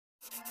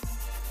Good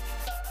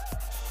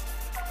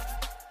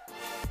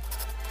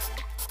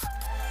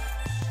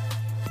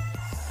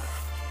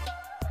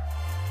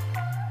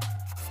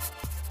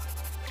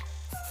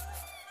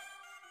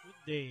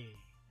day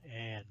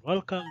and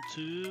welcome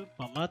to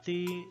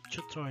Pamati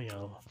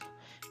Tutorial.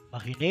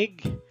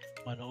 Makinig,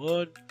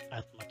 manood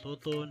at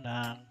matuto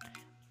ng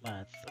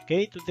math.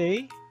 Okay,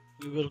 today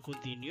we will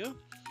continue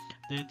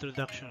the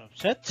introduction of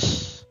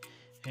sets,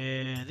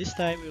 and this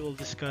time we will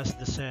discuss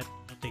the set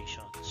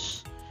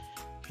notations.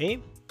 Okay,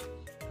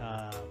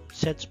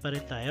 sets pa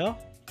rin tayo,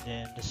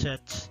 then the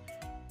sets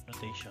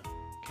notation.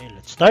 Okay,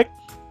 let's start.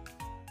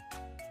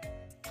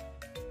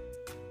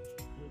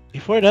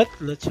 Before that,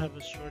 let's have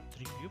a short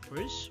review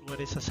first. What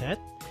is a set?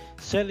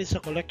 Set is a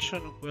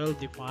collection of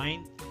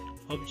well-defined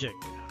object.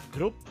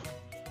 Group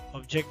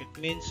object, it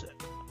means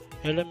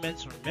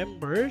elements or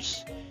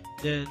members.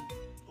 Then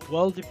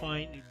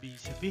well-defined,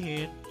 ibig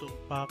sabihin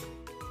tumpak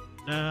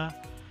na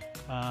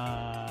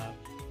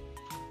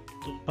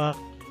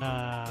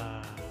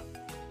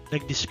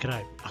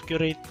nag-describe,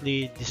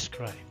 accurately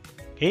describe.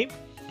 Okay,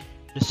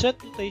 the set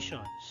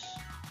notations.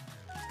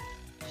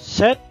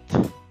 Set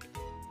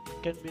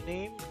can be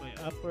named by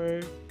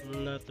upper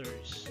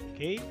letters.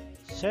 Okay,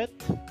 set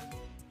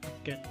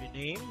can be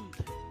named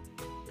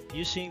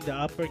using the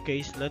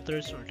uppercase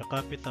letters or the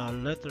capital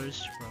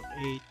letters from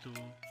A to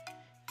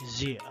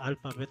Z,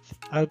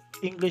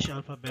 English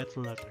alphabet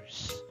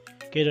letters.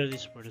 Okay, that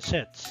is for the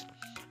sets.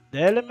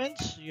 The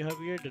elements, you have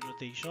here the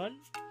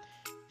notation.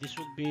 This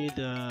would be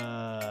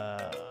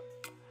the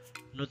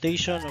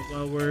notation of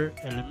our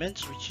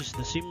elements, which is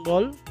the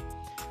symbol.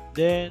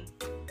 Then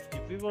if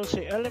we will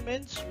say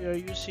elements, we are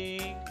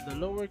using the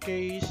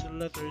lowercase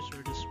letters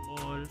or the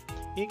small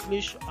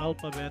English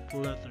alphabet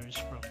letters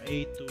from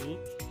A to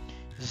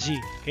Z.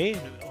 Okay,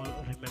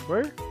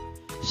 remember,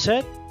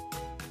 set,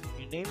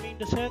 renaming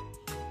the set,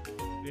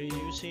 we are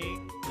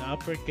using the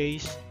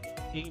uppercase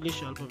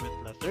English alphabet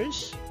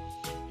letters,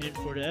 and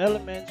for the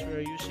elements, we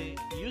are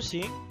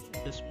using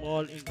the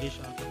small English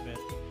alphabet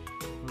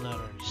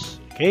letters.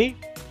 Okay,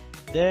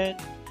 then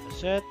the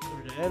set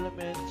or the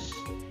elements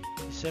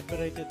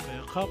separated by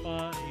a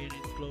comma and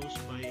enclosed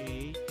by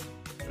a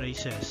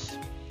braces.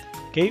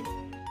 Okay,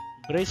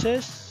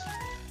 braces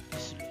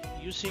is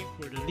using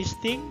for the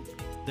listing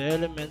the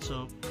elements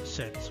of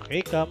sets.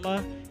 Okay,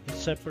 comma and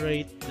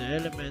separate the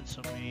elements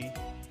of a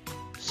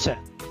set.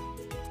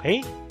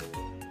 Okay,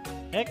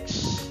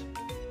 next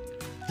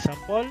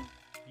example,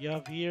 you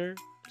have here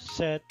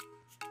set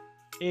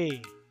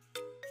A.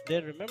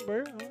 Then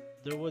remember,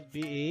 there would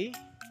be a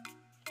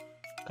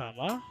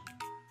comma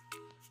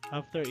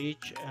after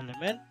each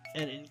element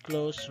and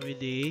enclosed with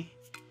the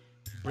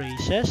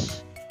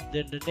braces.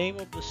 Then the name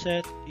of the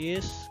set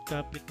is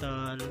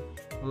capital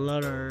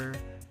letter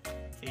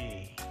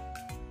A.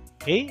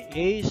 Okay,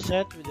 A is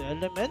set with the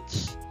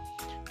elements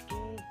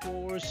 2,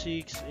 4,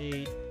 6,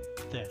 8,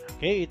 10.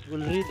 Okay, it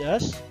will read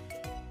as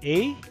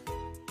A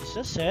is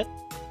a set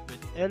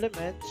with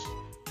elements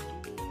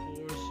 2,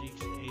 4, 6,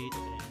 8,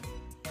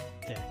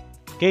 and 10.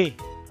 Okay,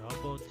 how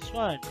about this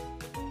one?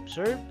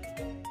 Observe.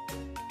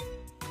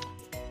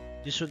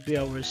 This would be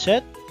our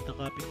set, the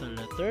capital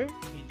letter.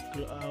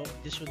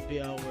 This would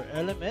be our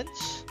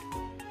elements,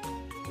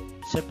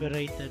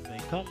 separated by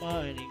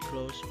comma and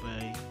enclosed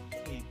by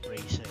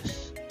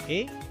braces.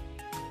 Okay.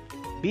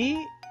 B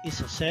is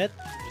a set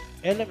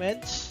with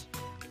elements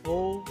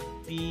O,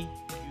 P,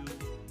 Q,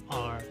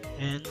 R,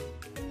 and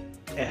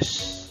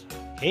S.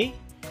 Okay.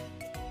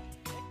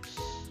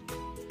 Next.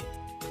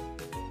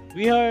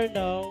 We are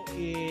now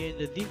in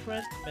the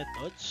different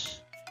methods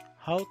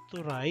how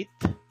to write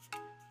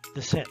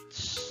the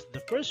sets. The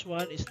first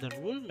one is the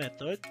rule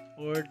method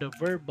or the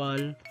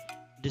verbal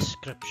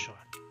description.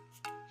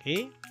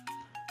 Okay,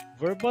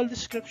 verbal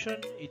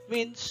description, it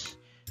means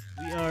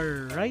we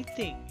are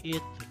writing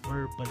it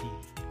verbally.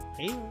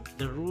 Okay,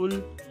 the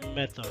rule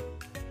method.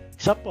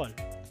 Example,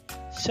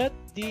 set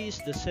D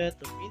is the set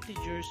of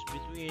integers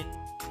between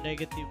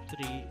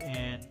 -3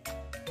 and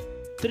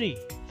 3.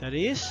 That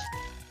is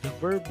the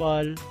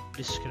verbal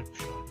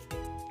description.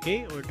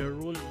 Okay, or the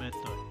rule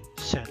method.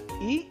 Set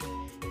E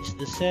is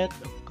the set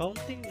of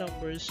counting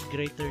numbers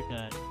greater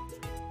than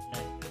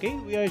 9. Okay,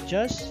 we are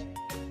just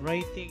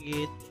writing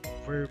it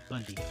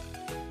verbally.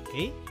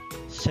 Okay,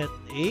 set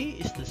A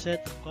is the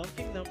set of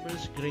counting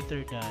numbers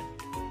greater than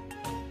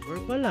 9.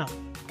 Verbal lang.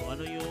 Kung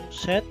ano yung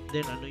set,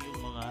 then ano yung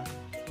mga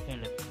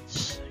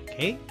elements.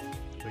 Okay,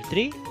 number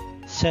 3,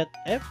 set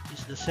F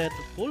is the set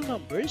of whole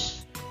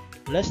numbers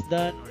less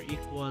than or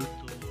equal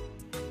to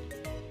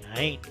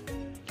 9.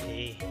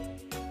 Okay,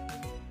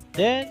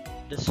 then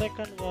the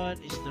second one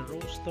is the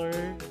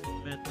roster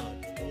method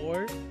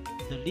or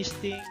the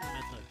listing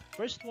method.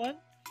 First one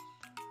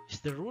is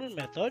the rule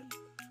method,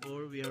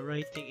 or we are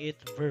writing it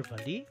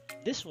verbally.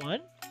 This one,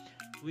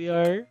 we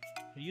are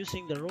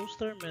using the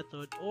roster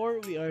method,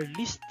 or we are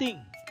listing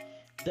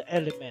the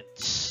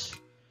elements.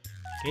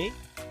 Okay,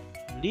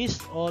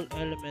 list all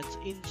elements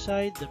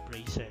inside the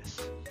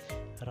braces.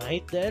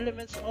 Write the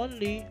elements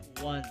only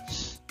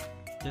once.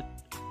 That,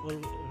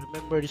 well,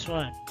 remember this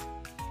one.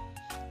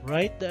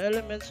 write the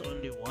elements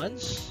only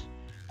once,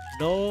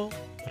 no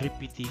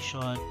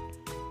repetition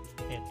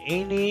in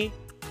any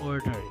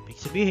order. Ibig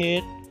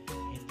sabihin,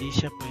 hindi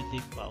siya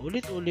pwedeng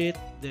paulit-ulit.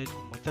 Then,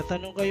 kung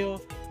magtatanong kayo,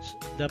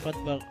 dapat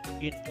ba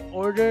in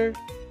order?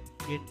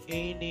 In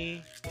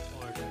any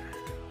order.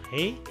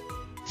 Okay?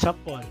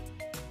 Example.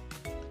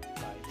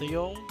 Ito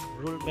yung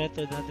rule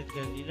method natin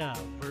kanina.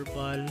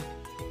 Verbal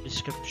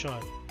description.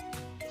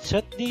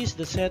 Set D is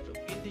the set of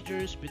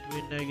integers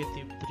between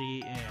negative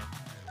 3 and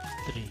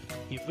 3.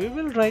 If we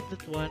will write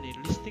that one in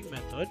listing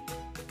method,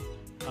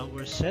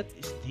 our set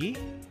is D.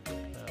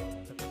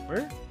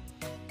 Remember,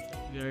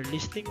 we are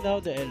listing now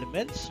the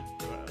elements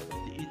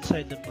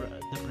inside the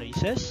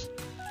braces,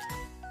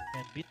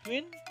 and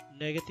between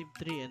negative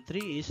 3 and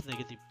 3 is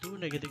negative 2,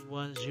 negative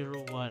 1,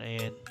 0, 1,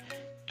 and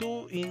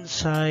 2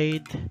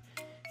 inside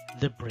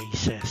the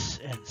braces,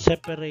 and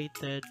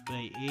separated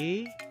by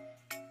a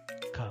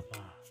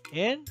comma.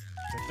 And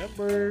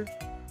remember,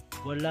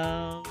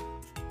 walang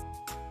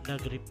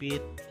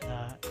nag-repeat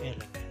na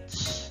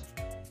elements.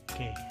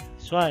 Okay,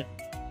 this one.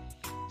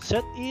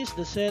 Set is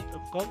the set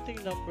of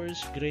counting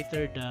numbers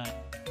greater than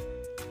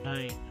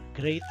 9.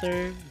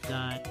 Greater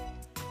than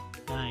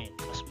 9.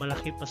 Mas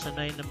malaki pa sa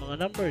 9 ng mga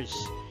numbers.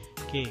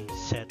 Okay,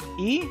 set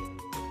E.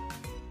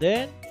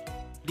 Then,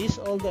 list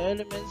all the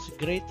elements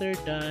greater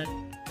than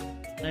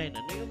 9.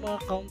 Ano yung mga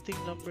counting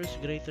numbers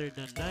greater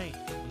than 9?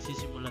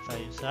 Magsisimula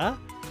tayo sa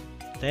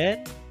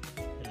 10,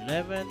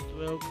 11,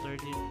 12,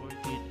 13,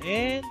 14,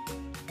 and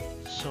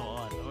so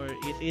on. Or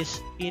it is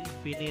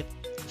infinite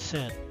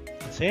set.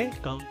 Kasi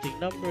counting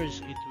numbers,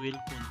 it will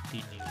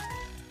continue.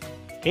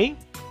 Okay?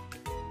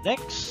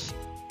 Next.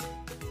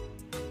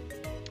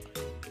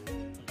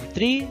 Number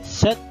 3,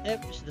 set F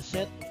is the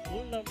set of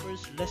whole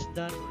numbers less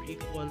than or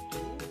equal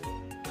to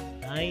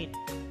 9.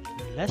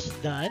 Less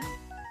than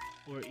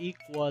or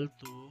equal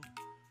to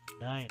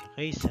 9.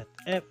 Okay, set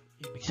F.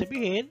 Ibig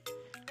sabihin,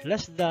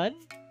 less than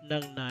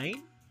ng 9,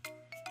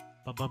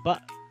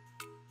 pababa.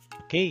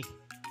 Okay.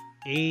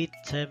 8,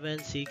 7,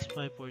 6,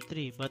 5, 4,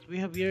 3. But we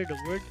have here the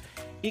word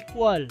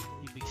equal.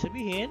 Ibig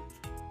sabihin,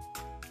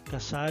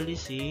 kasali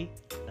si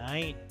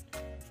 9.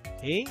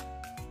 Okay?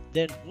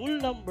 Then, whole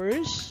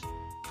numbers,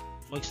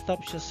 mag-stop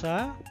siya sa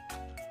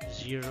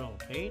 0.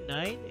 Okay?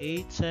 9,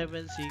 8,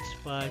 7, 6,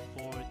 5,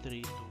 4,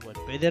 3, 2,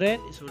 1. Pwede rin,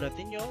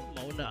 isulatin nyo,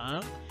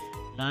 mauna ang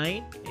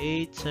 9,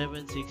 8,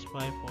 7, 6,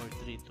 5, 4,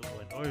 3, 2,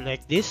 1. Or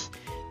like this,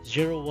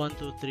 0, 1,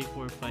 2, 3,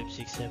 4, 5,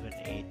 6, 7,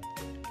 8,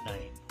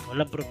 9.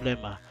 Walang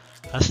problema.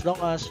 As long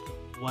as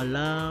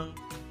walang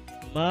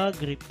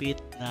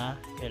mag-repeat na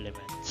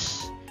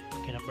elements.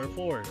 Okay, number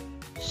 4.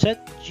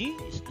 Set G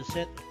is the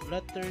set of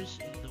letters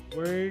in the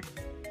word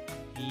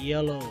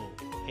yellow.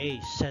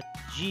 Okay, set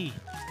G.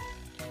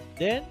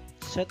 Then,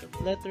 set of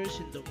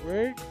letters in the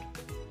word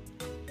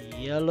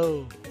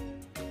yellow.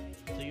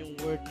 Ito yung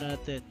word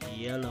natin,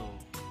 yellow.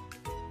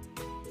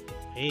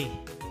 Okay.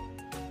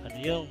 Ano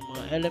yung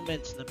mga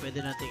elements na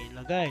pwede natin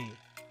ilagay?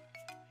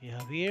 We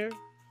have here,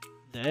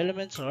 the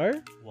elements are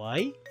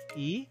Y,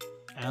 E,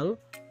 L,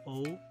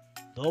 O,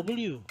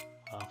 W.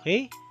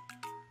 Okay?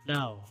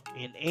 Now,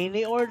 in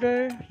any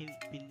order,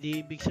 hindi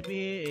ibig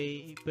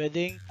sabihin,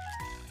 pwedeng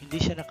hindi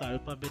siya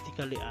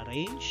naka-alphabetically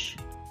arrange.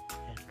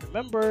 And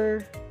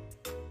remember,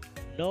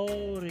 no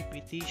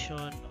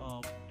repetition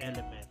of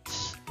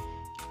elements.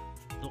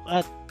 Look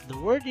at the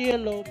word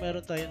yellow,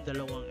 meron tayong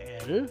dalawang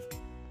L.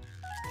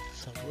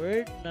 Sa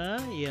word na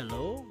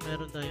yellow,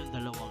 meron tayong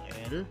dalawang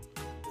L.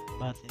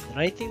 But in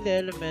writing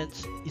the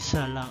elements,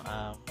 isa lang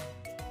ang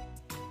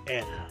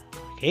L.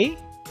 Okay?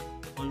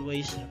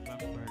 Always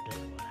remember that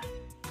one.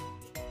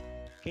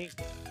 Okay?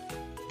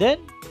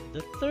 Then, the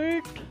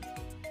third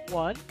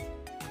one,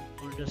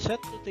 or the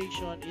set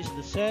notation, is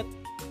the set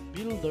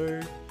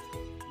builder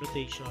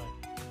notation.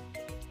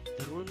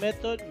 The rule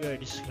method we are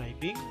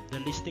describing, the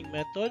listing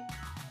method,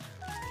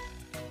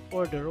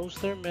 or the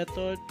roster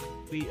method,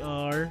 we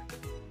are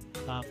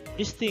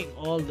listing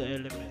all the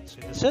elements.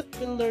 In the set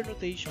builder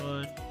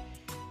notation,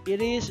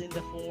 it is in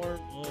the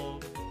form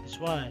of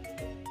this one.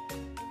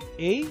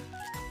 A.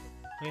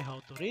 Okay,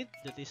 how to read?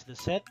 That is the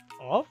set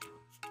of.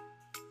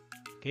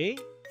 Okay,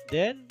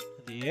 then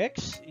the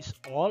X is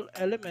all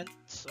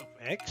elements of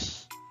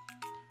X.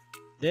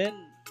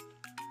 Then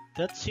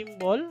that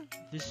symbol,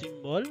 this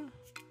symbol,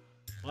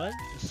 one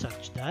is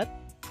such that.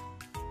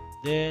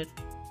 Then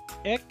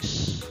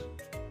X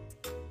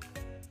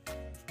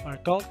are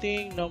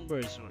counting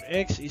numbers, or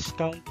X is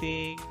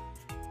counting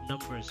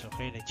numbers.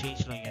 Okay,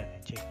 na-change lang yan.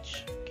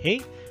 Na-change. Okay?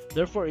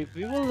 Therefore, if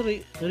we will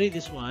read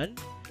this one,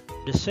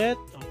 the set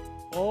of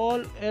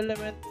all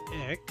element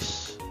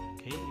X,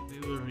 okay, if we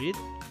will read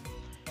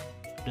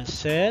the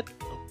set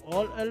of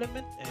all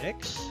element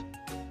X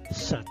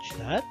such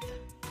that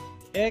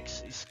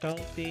X is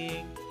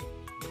counting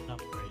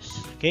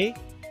numbers. Okay?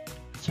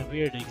 So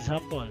here are the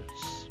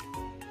examples.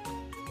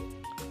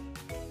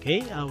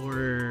 Okay,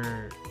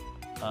 our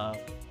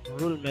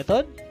rule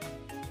method,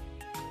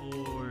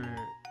 or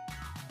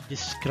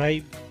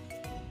describe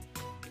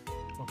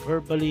or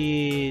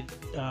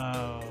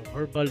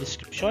verbal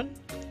description.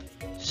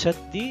 Set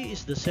D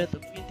is the set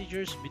of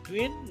integers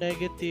between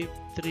negative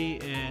 3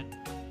 and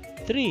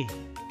 3.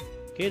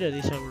 Okay, that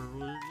is our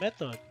rule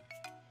method.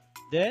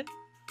 Then,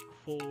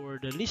 for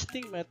the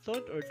listing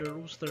method or the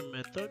roster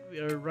method, we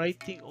are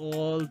writing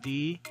all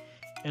the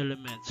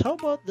elements. How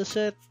about the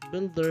set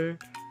builder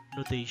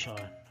notation?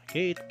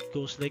 Okay, it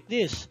goes like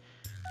this.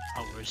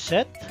 Our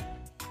set,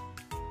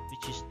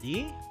 which is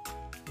D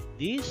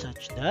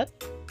such that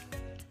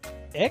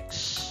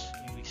X,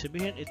 ibig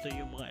sabihin ito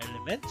yung mga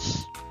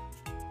elements,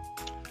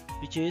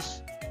 which is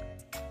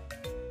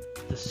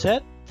the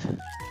set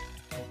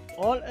of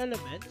all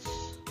elements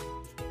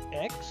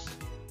X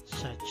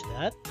such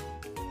that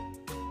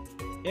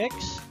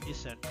X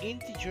is an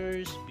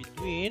integers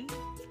between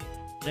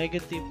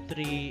negative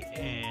 3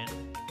 and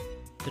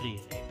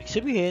 3. Ibig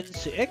sabihin,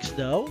 si X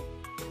daw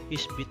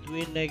is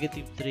between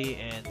negative 3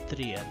 and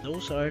 3. And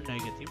those are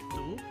negative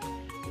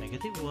 2,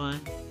 negative 1,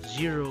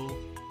 0,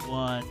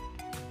 1,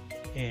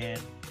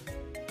 and 2.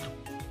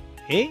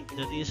 Okay?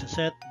 That is a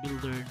set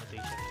builder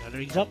notation.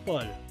 Another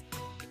example.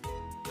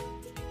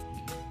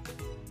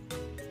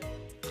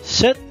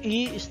 Set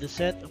E is the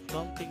set of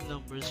counting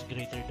numbers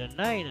greater than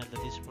 9, and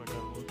that is for the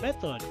rule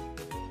method.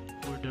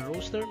 For the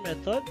roster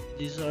method,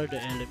 these are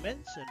the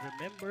elements, and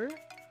remember,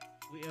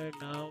 we are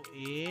now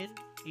in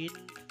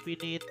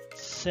infinite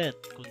set.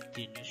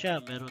 Continue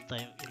siya. Meron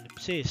tayong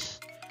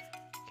ellipsis.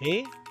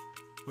 Okay?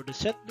 For the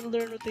set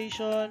builder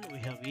notation, we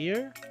have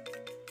here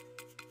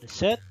the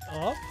set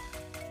of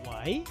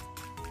Y.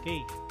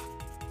 Okay.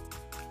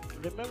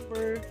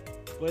 Remember,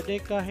 pwede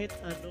kahit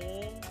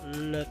anong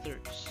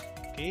letters.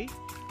 Okay?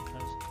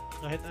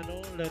 Kahit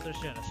anong letters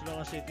yan, as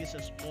long as it is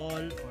a small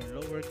or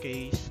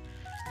lowercase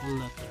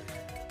letter.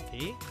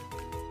 Okay?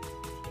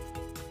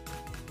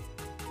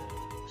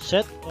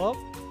 Set of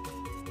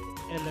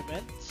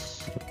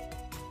elements,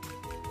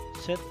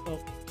 set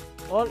of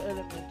all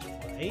elements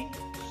Y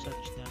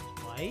such that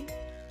Y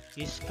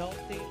is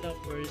counting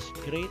numbers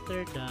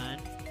greater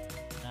than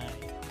 9.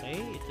 Okay?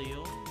 Ito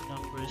yung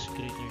numbers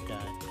greater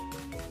than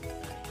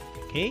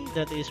 9. Okay?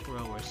 That is for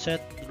our set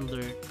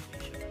builder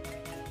notation.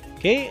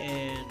 Okay?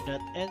 And that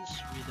ends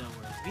with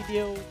our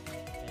video.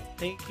 And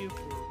thank you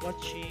for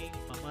watching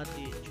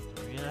Pamati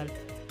tutorial.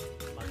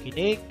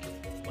 Makinig,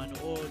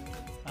 manood,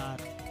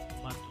 at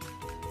matuto.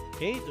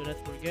 Okay, do not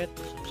forget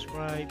to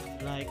subscribe,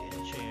 like,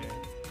 and share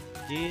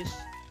this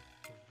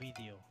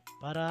video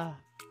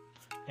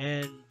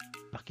and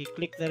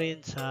paki-click na rin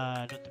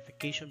sa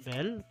notification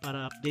bell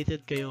para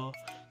updated kayo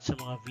sa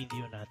mga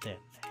video natin.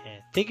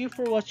 And thank you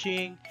for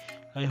watching.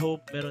 I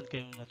hope meron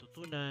kayong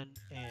natutunan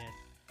and